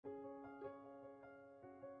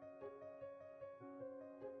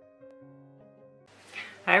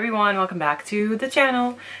Hi everyone, welcome back to the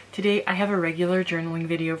channel. Today I have a regular journaling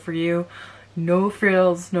video for you. No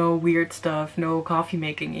frills, no weird stuff, no coffee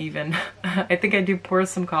making even. I think I do pour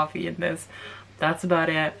some coffee in this. That's about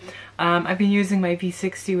it. I've been using my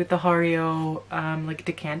V60 with the Hario like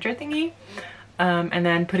decanter thingy. And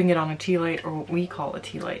then putting it on a tea light, or what we call a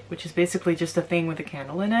tea light, which is basically just a thing with a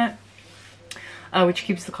candle in it, which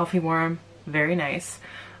keeps the coffee warm. Very nice.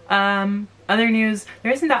 Other news,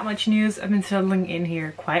 there isn't that much news. I've been settling in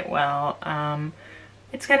here quite well.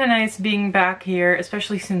 It's kind of nice being back here,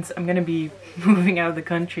 especially since I'm going to be moving out of the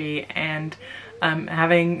country, and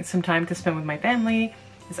having some time to spend with my family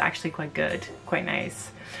is actually quite good, quite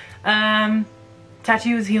nice.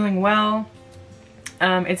 Tattoo is healing well.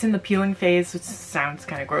 It's in the peeling phase, which sounds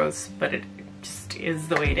kind of gross, but it just is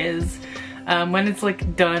the way it is. When it's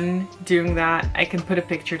like done doing that, I can put a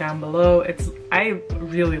picture down below. I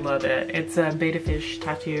really love it. It's a beta fish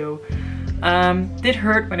tattoo. Did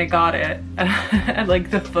hurt when I got it. Like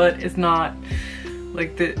the foot is not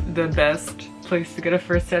like the best place to get a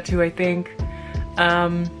first tattoo, I think.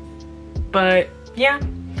 But yeah,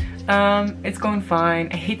 it's going fine.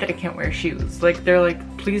 I hate that I can't wear shoes. Like they're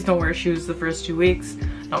like, please don't wear shoes the first 2 weeks.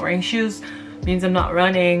 Not wearing shoes means I'm not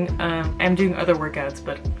running. I'm doing other workouts,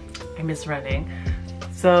 but I miss running.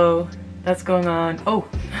 So that's going on. Oh,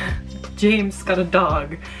 James got a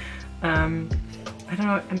dog. I don't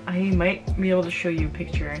know, I might be able to show you a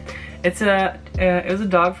picture. It was a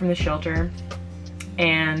dog from the shelter,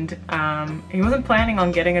 and he wasn't planning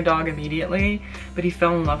on getting a dog immediately, but he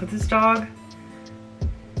fell in love with this dog.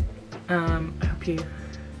 I hope you,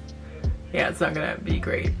 yeah, it's not gonna be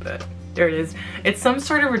great, but there it is. It's some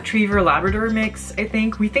sort of retriever Labrador mix, I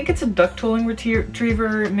think. We think it's a duck-tooling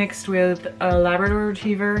retriever mixed with a Labrador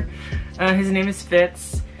retriever. His name is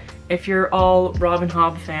Fitz. If you're all Robin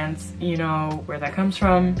Hobb fans, you know where that comes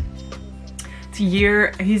from. It's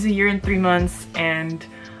he's a year and 3 months, and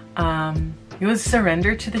he was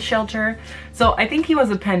surrendered to the shelter. So I think he was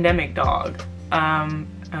a pandemic dog.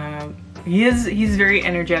 He's very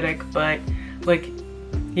energetic, but like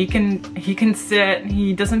he can sit,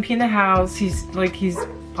 he doesn't pee in the house, he's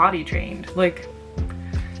potty trained. Like,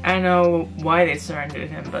 I don't know why they surrendered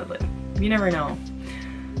him, but like, you never know.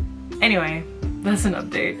 Anyway, that's an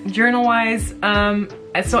update. Journal wise,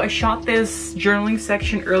 so I shot this journaling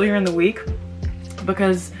section earlier in the week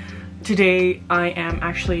because today I am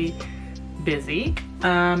actually busy,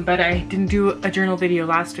 but I didn't do a journal video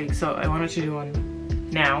last week, so I wanted to do one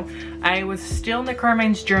now. I was still in the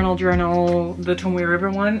Carmyne's journal, the Tomoe River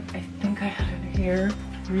one. I think I had it here,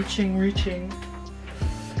 reaching,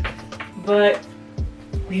 but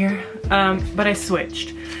here, but I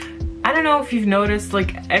switched. I don't know if you've noticed,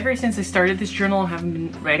 like ever since I started this journal, I haven't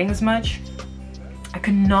been writing as much. I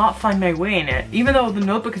could not find my way in it, even though the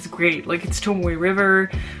notebook is great. Like it's Tomoe River,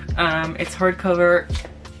 it's hardcover.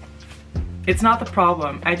 It's not the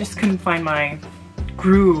problem. I just couldn't find my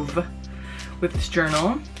groove with this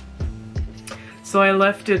journal. So I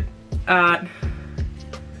left it at,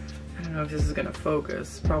 I don't know if this is gonna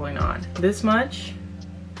focus, probably not, this much.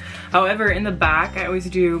 However, in the back, I always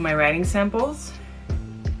do my writing samples.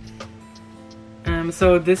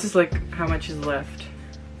 So this is like how much is left.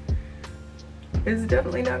 It's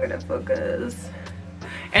definitely not gonna focus.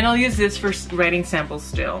 And I'll use this for writing samples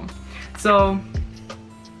still. So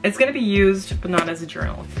it's gonna be used, but not as a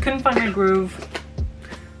journal. If you couldn't find my groove,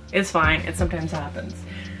 it's fine, it sometimes happens.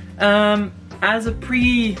 As a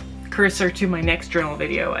precursor to my next journal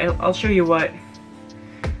video, I'll show you what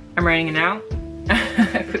I'm writing now.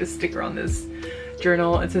 I put a sticker on this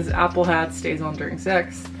journal. It says apple hat stays on during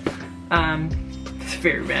sex. It's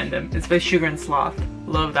very random. It's by Sugar and Sloth.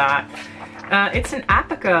 Love that. It's an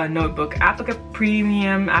Apica notebook, Apica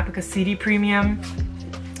Premium, Apica CD Premium.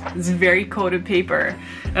 It's very coated paper.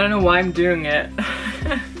 I don't know why I'm doing it,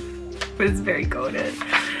 but it's very coated.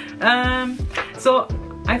 So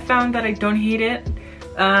I found that I don't hate it.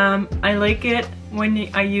 I like it when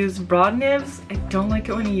I use broad nibs. I don't like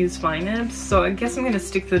it when I use fine nibs, so I guess I'm gonna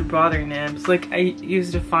stick to the broader nibs. Like I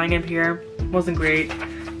used a fine nib here, wasn't great,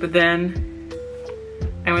 but then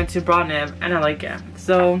I went to broad nib and I like it.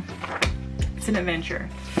 So it's an adventure.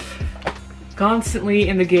 Constantly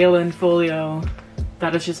in the Galen folio,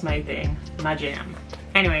 that is just my thing, my jam.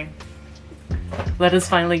 Anyway, let us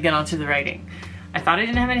finally get on to the writing. I thought I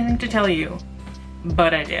didn't have anything to tell you,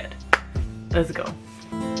 but I did. Let's go.